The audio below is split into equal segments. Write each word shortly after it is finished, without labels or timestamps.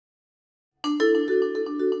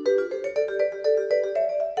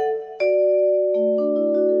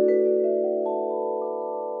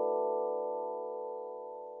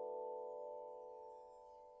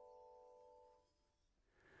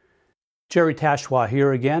Jerry Tachoir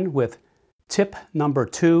here again with tip number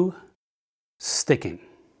 2, sticking.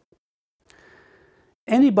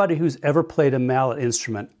 Anybody who's ever played a mallet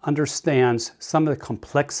instrument understands some of the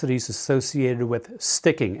complexities associated with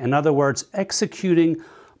sticking. In other words, executing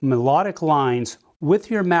melodic lines with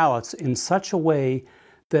your mallets in such a way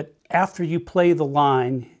that after you play the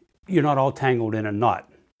line, you're not all tangled in a knot.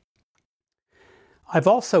 I've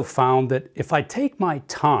also found that if I take my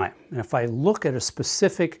time and if I look at a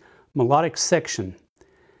specific melodic section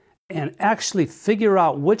and actually figure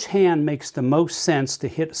out which hand makes the most sense to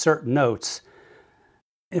hit certain notes,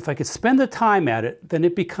 if I could spend the time at it, then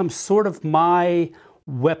it becomes sort of my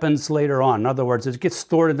weapons later on. In other words, it gets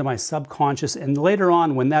stored into my subconscious, and later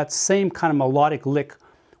on when that same kind of melodic lick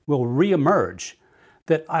will re-emerge,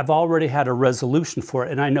 that I've already had a resolution for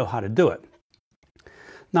it and I know how to do it.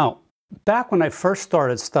 Now, back when I first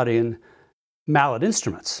started studying mallet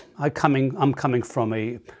instruments, I'm coming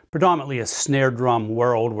from predominantly a snare drum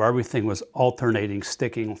world where everything was alternating,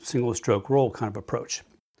 sticking, single stroke roll kind of approach.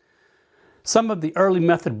 Some of the early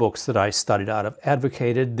method books that I studied out of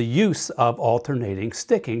advocated the use of alternating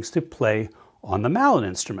stickings to play on the mallet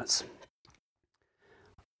instruments.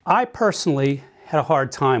 I personally had a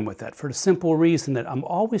hard time with that for the simple reason that I'm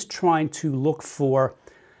always trying to look for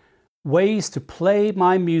ways to play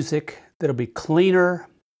my music that'll be cleaner,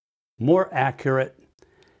 more accurate,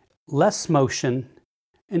 less motion,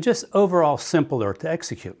 and just overall simpler to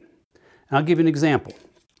execute. And I'll give you an example.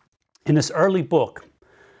 In this early book,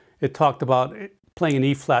 it talked about playing an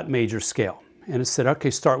E-flat major scale. And it said, okay,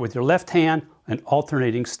 start with your left hand and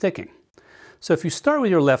alternating sticking. So if you start with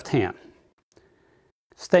your left hand,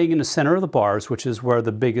 staying in the center of the bars, which is where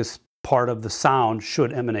the biggest part of the sound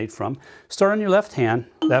should emanate from, start on your left hand,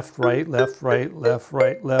 left, right, left, right, left,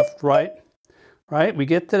 right, left, right, right? We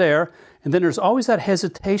get to there, and then there's always that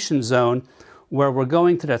hesitation zone where we're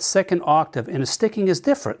going to that second octave, and the sticking is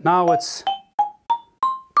different. Now it's,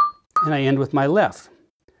 and I end with my left.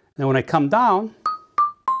 Then when I come down,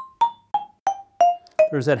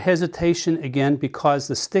 there's that hesitation again because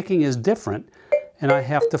the sticking is different and I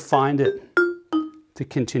have to find it to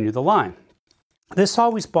continue the line. This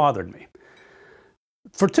always bothered me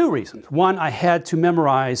for two reasons. One, I had to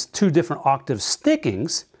memorize 2 different octave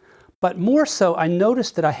stickings, but more so I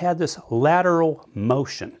noticed that I had this lateral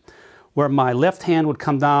motion where my left hand would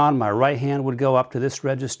come down, my right hand would go up to this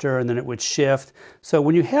register, and then it would shift. So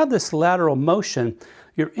when you have this lateral motion,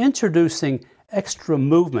 you're introducing extra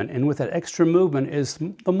movement, and with that extra movement is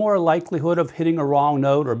the more likelihood of hitting a wrong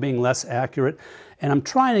note or being less accurate. And I'm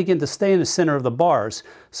trying again to stay in the center of the bars.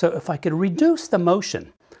 So if I could reduce the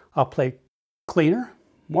motion, I'll play cleaner,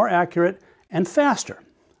 more accurate, and faster.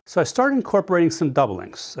 So I started incorporating some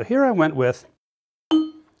doublings. So here I went with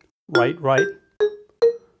right, right,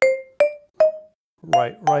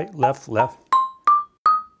 right, right, left, left.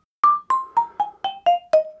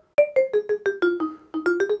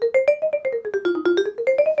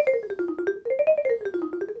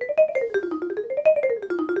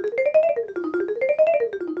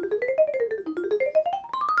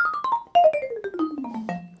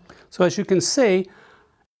 So as you can see,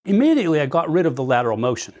 immediately I got rid of the lateral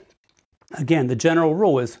motion. Again, the general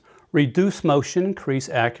rule is reduce motion, increase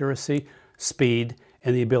accuracy, speed,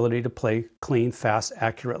 and the ability to play clean, fast,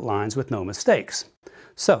 accurate lines with no mistakes.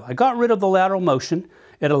 So I got rid of the lateral motion.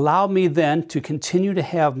 It allowed me then to continue to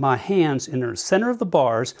have my hands in the center of the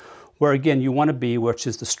bars where again you want to be, which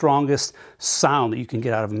is the strongest sound that you can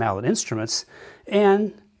get out of mallet instruments,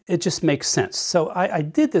 and it just makes sense. So I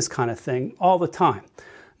did this kind of thing all the time.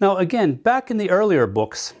 Now again, back in the earlier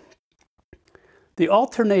books, the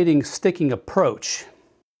alternating sticking approach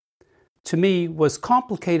to me was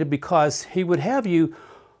complicated because he would have you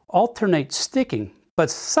alternate sticking, but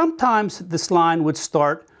sometimes this line would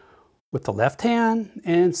start with the left hand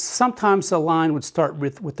and sometimes the line would start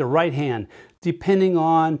with the right hand, depending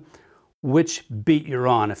on which beat you're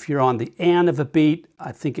on. If you're on the and of a beat,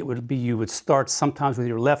 I think it would be you would start sometimes with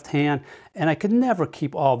your left hand, and I could never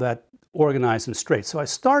keep all that organized and straight. So I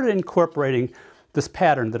started incorporating this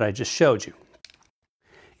pattern that I just showed you.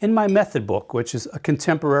 In my method book, which is a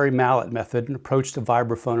contemporary mallet method, an approach to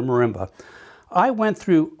vibraphone and marimba, I went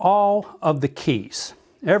through all of the keys,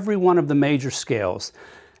 every one of the major scales,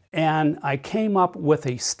 and I came up with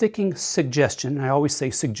a sticking suggestion. I always say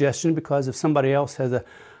suggestion because if somebody else has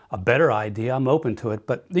a better idea, I'm open to it,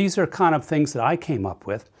 but these are kind of things that I came up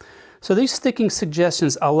with. So these sticking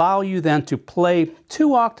suggestions allow you then to play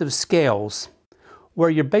 2 octave scales where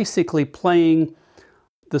you're basically playing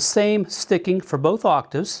the same sticking for both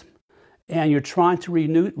octaves, and you're trying to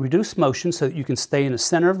reduce motion so that you can stay in the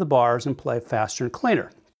center of the bars and play faster and cleaner.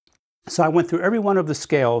 So I went through every one of the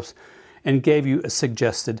scales and gave you a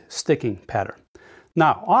suggested sticking pattern.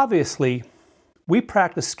 Now, obviously, we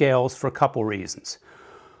practice scales for a couple reasons.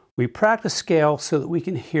 We practice scales so that we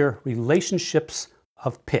can hear relationships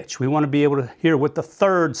of pitch. We want to be able to hear what the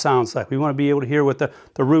third sounds like. We want to be able to hear what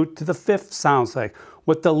the root to the fifth sounds like,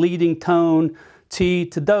 what the leading tone T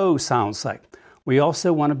to Do sounds like. We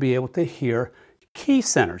also want to be able to hear key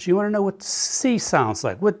centers. You want to know what C sounds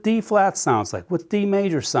like, what D flat sounds like, what D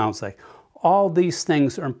major sounds like. All these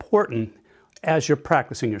things are important as you're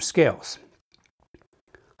practicing your scales.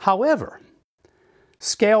 However,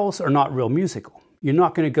 scales are not real musical. You're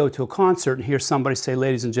not going to go to a concert and hear somebody say,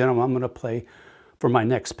 ladies and gentlemen, I'm going to play for my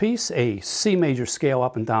next piece a C major scale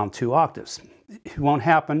up and down 2 octaves. It won't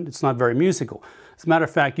happen. It's not very musical. As a matter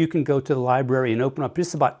of fact, you can go to the library and open up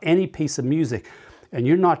just about any piece of music, and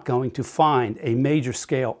you're not going to find a major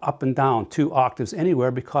scale up and down 2 octaves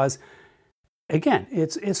anywhere because, again,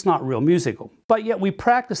 it's not real musical. But yet we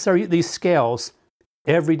practice these scales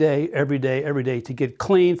every day to get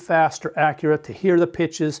clean, faster, accurate, to hear the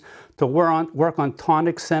pitches, to work on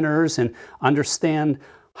tonic centers and understand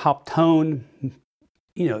how tone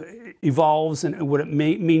evolves and what it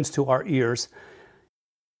means to our ears.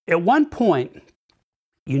 At one point,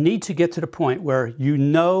 you need to get to the point where you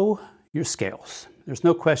know your scales. There's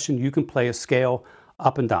no question you can play a scale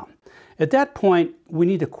up and down. At that point, we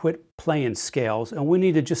need to quit playing scales and we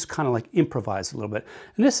need to just kind of like improvise a little bit.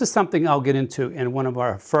 And this is something I'll get into in one of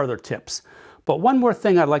our further tips. But one more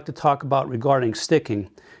thing I'd like to talk about regarding sticking,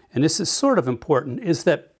 and this is sort of important, is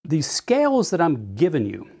that these scales that I'm giving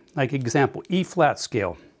you, like example, E flat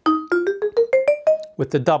scale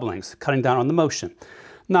with the doublings, cutting down on the motion.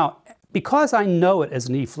 Now, because I know it as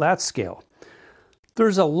an E flat scale,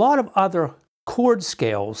 there's a lot of other chord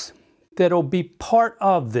scales that'll be part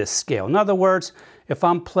of this scale. In other words, if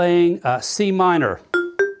I'm playing C minor,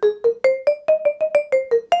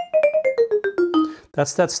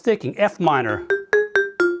 that's that sticking. F minor,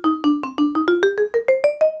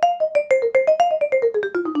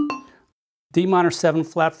 D minor 7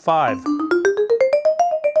 flat 5.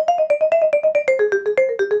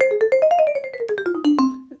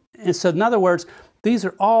 And so in other words, these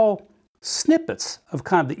are all snippets of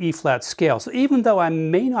kind of the E flat scale. So even though I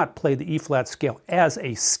may not play the E flat scale as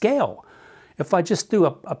a scale, if I just do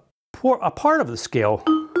a part of the scale,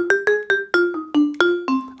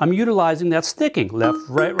 I'm utilizing that sticking. Left,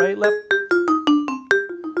 right, right, left.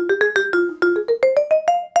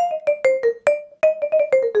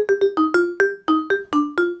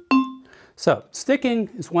 So sticking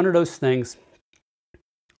is one of those things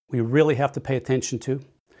we really have to pay attention to.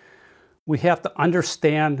 We have to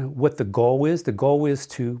understand what the goal is. The goal is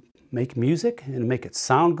to make music and make it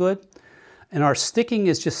sound good. And our sticking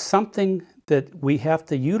is just something that we have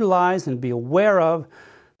to utilize and be aware of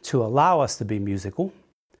to allow us to be musical,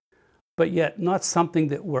 but yet not something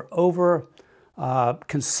that we're over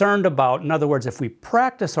concerned about. In other words, if we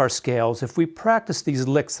practice our scales, if we practice these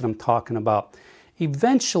licks that I'm talking about,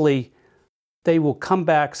 eventually they will come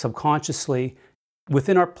back subconsciously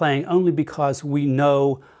within our playing only because we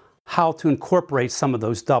know how to incorporate some of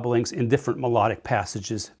those doublings in different melodic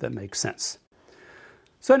passages that make sense.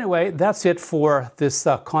 So anyway, that's it for this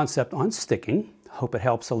concept on sticking. Hope it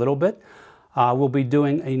helps a little bit. We'll be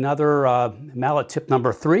doing another mallet tip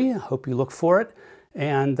number 3. Hope you look for it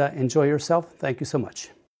and enjoy yourself. Thank you so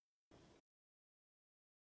much.